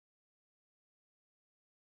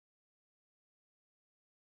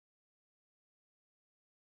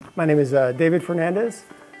My name is David Fernandez,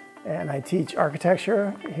 and I teach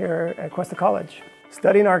architecture here at Cuesta College.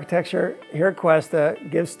 Studying architecture here at Cuesta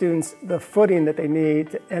gives students the footing that they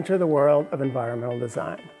need to enter the world of environmental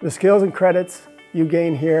design. The skills and credits you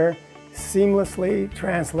gain here seamlessly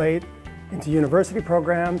translate into university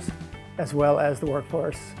programs as well as the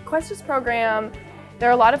workforce. Cuesta's program, there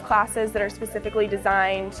are a lot of classes that are specifically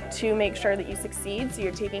designed to make sure that you succeed. So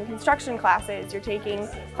you're taking construction classes, you're taking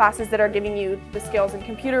classes that are giving you the skills in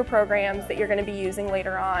computer programs that you're going to be using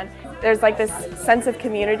later on. There's like this sense of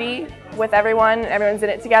community with everyone. Everyone's in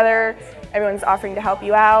it together, everyone's offering to help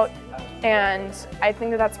you out, and I think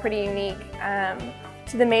that that's pretty unique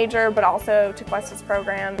to the major, but also to Cuesta's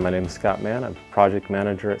program. My name is Scott Mann. I'm project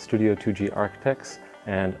manager at Studio 2G Architects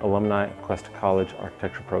and alumni of Cuesta College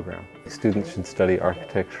Architecture Program. Students should study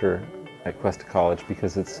architecture at Cuesta College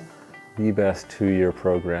because it's the best two-year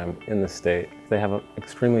program in the state. They have an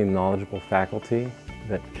extremely knowledgeable faculty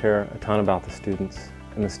that care a ton about the students,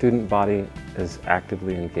 and the student body is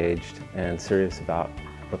actively engaged and serious about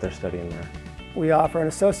what they're studying there. We offer an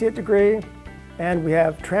associate degree, and we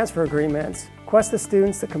have transfer agreements. Cuesta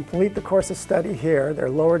students that complete the course of study here, their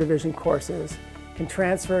lower division courses, can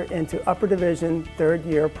transfer into upper division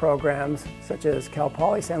third-year programs such as Cal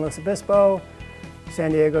Poly San Luis Obispo,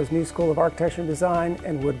 San Diego's New School of Architecture and Design,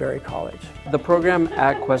 and Woodbury College. The program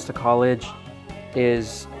at Cuesta College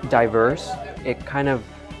is diverse. It kind of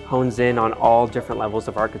hones in on all different levels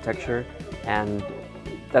of architecture, and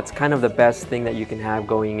that's kind of the best thing that you can have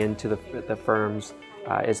going into the firms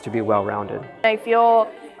is to be well-rounded. I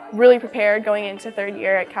feel really prepared going into third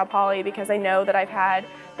year at Cal Poly because I know that I've had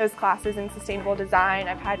those classes in sustainable design,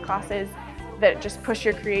 I've had classes that just push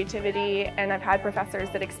your creativity, and I've had professors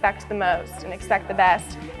that expect the most and expect the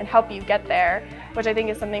best and help you get there, which I think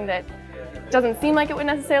is something that doesn't seem like it would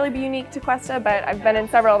necessarily be unique to Cuesta, but I've been in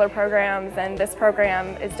several other programs, and this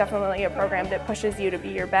program is definitely a program that pushes you to be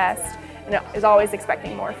your best and is always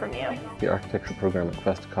expecting more from you. The architecture program at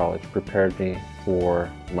Cuesta College prepared me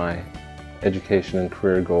for my education and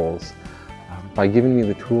career goals by giving me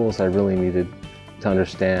the tools I really needed to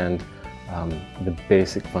understand the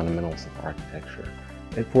basic fundamentals of architecture.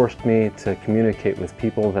 It forced me to communicate with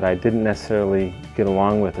people that I didn't necessarily get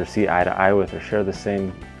along with or see eye to eye with or share the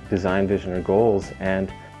same design vision or goals,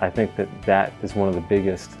 and I think that that is one of the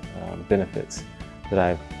biggest benefits that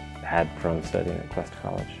I've had from studying at Cuesta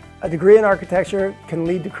College. A degree in architecture can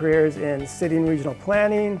lead to careers in city and regional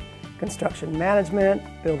planning, construction management,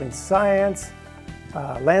 building science,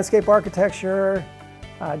 landscape architecture,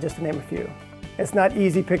 just to name a few. It's not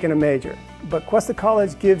easy picking a major, but Cuesta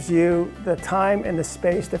College gives you the time and the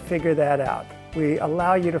space to figure that out. We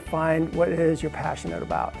allow you to find what it is you're passionate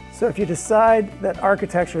about. So if you decide that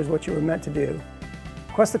architecture is what you were meant to do,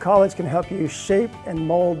 Cuesta College can help you shape and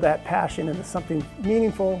mold that passion into something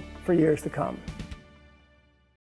meaningful for years to come.